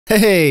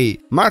Hey,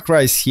 Mark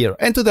Rice here,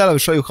 and today I will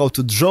show you how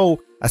to draw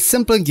a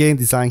simple game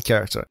design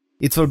character.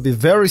 It will be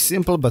very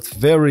simple but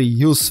very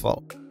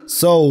useful.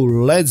 So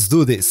let's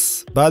do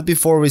this. But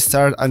before we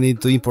start, I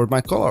need to import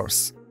my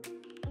colors.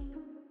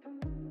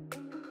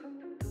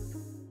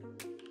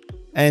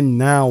 And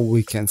now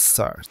we can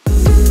start.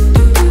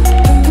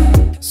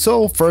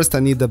 So first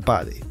I need the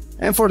body,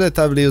 and for that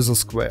I will use a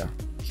square.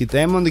 Hit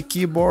M on the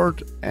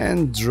keyboard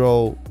and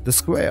draw the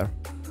square.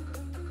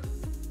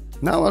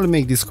 Now I'll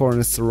make these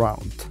corners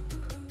round.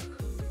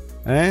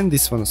 And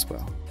this one as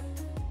well.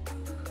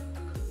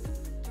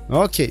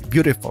 Okay,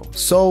 beautiful.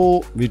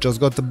 So we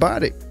just got the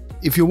body.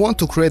 If you want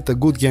to create a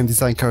good game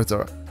design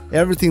character,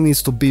 everything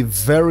needs to be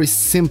very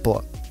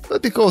simple.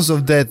 But because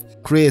of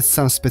that, create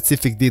some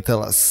specific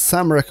details,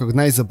 some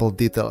recognizable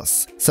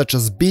details, such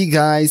as big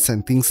eyes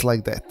and things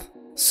like that.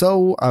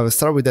 So I will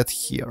start with that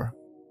here.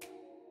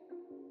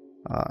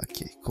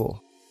 Okay,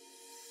 cool.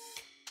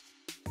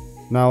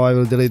 Now I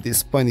will delete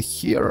this point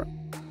here.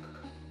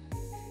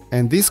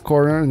 And this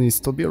corner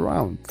needs to be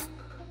round.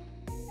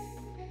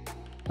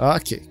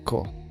 Okay,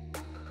 cool.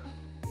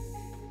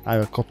 I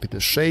will copy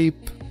the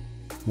shape,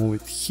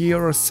 move it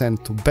here,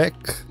 send to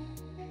back.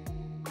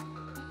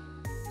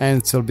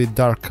 And it will be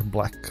dark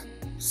black,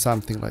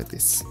 something like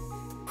this.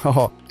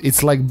 Oh,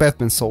 it's like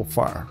Batman so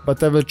far,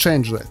 but I will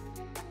change that.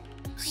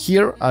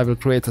 Here I will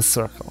create a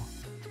circle.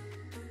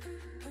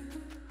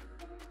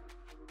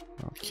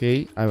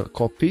 Okay, I will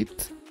copy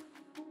it,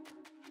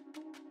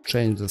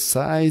 change the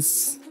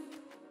size.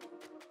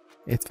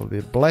 It will be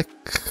black,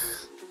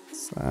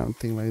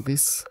 something like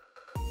this.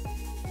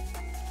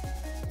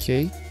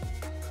 Okay,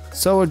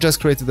 so I just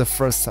created the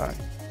first side.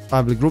 I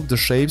will group the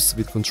shapes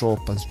with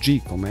Ctrl+G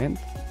command,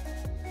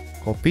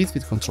 copy it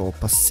with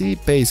Ctrl+C,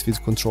 paste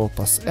with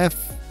Ctrl+F,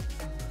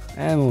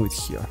 and move it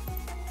here.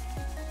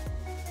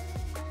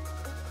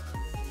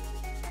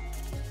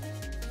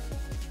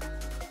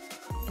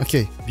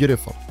 Okay,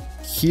 beautiful.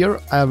 Here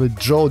I will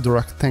draw the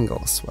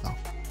rectangle as well.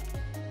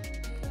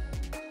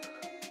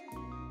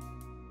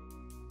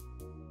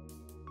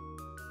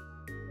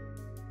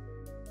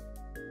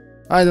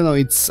 I don't know,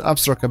 it's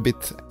abstract a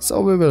bit,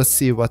 so we will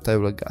see what I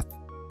will get.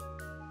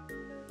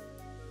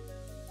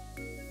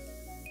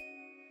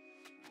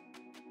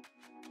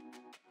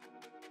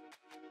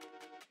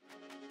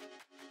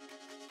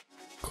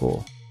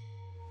 Cool.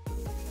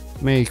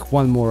 Make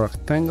one more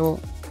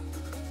rectangle,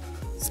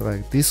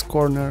 select this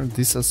corner,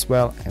 this as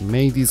well, and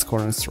make these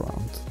corners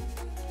round.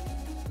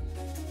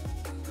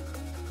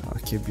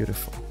 Okay,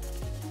 beautiful.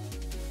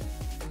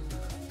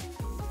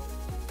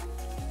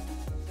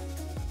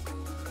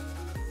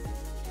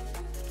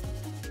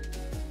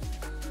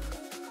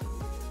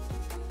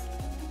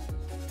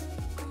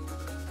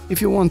 If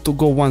you want to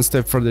go one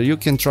step further, you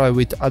can try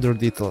with other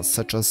details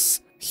such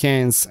as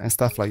hands and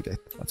stuff like that.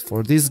 But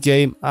for this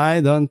game, I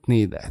don't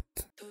need that.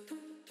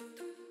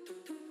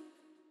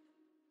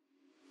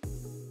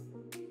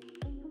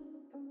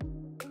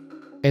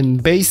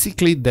 And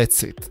basically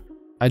that's it.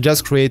 I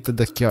just created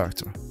the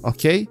character.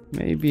 Okay,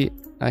 maybe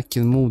I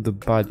can move the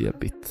body a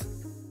bit.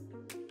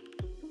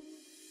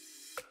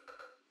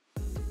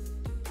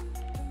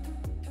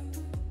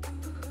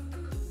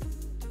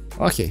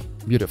 Okay,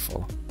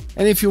 beautiful.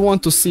 And if you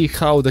want to see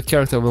how the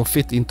character will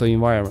fit into the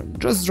environment,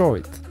 just draw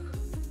it.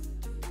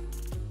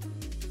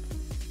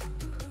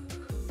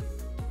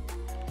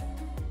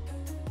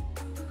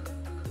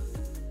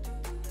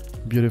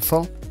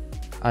 Beautiful.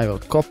 I will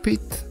copy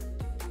it,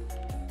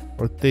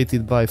 rotate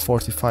it by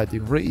 45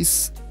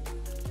 degrees,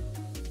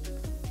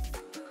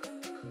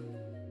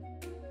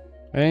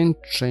 and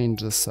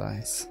change the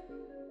size.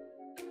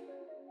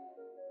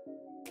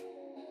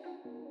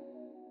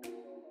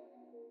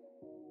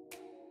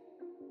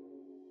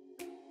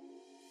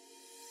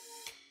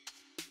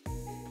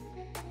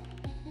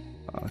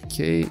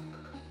 Okay.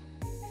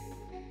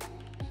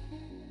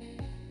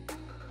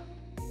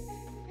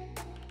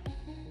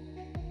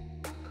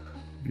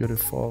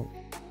 Beautiful.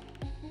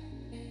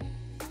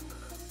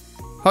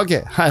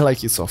 Okay, I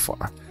like it so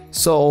far.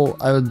 So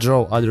I will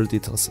draw other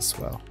details as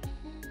well.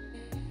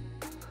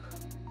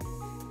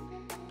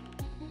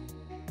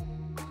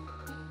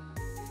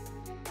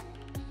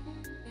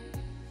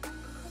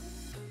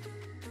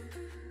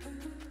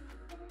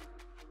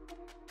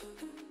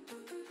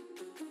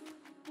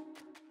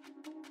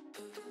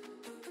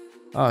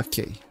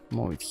 Okay,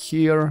 move it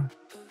here.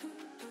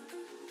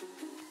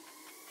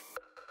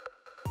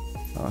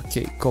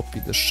 Okay, copy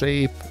the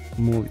shape,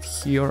 move it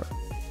here.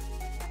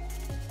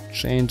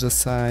 Change the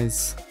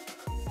size.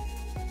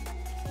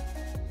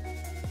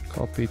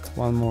 Copy it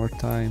one more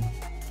time.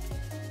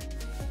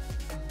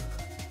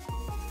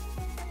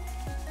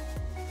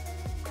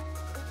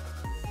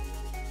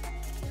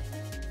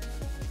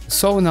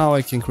 So now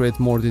I can create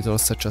more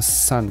details such as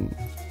sun.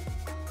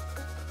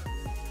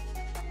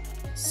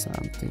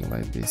 Something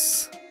like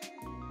this.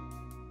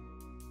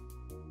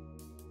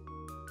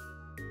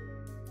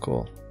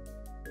 Cool.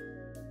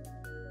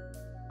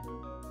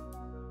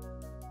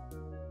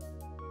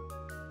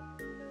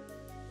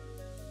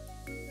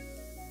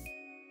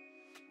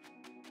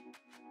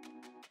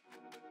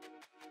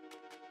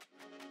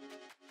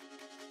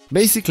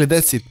 Basically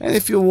that's it, and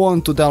if you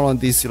want to download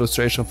this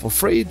illustration for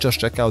free, just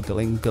check out the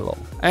link below.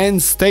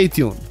 And stay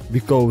tuned,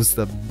 because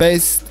the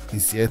best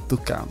is yet to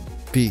come.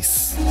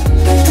 Peace.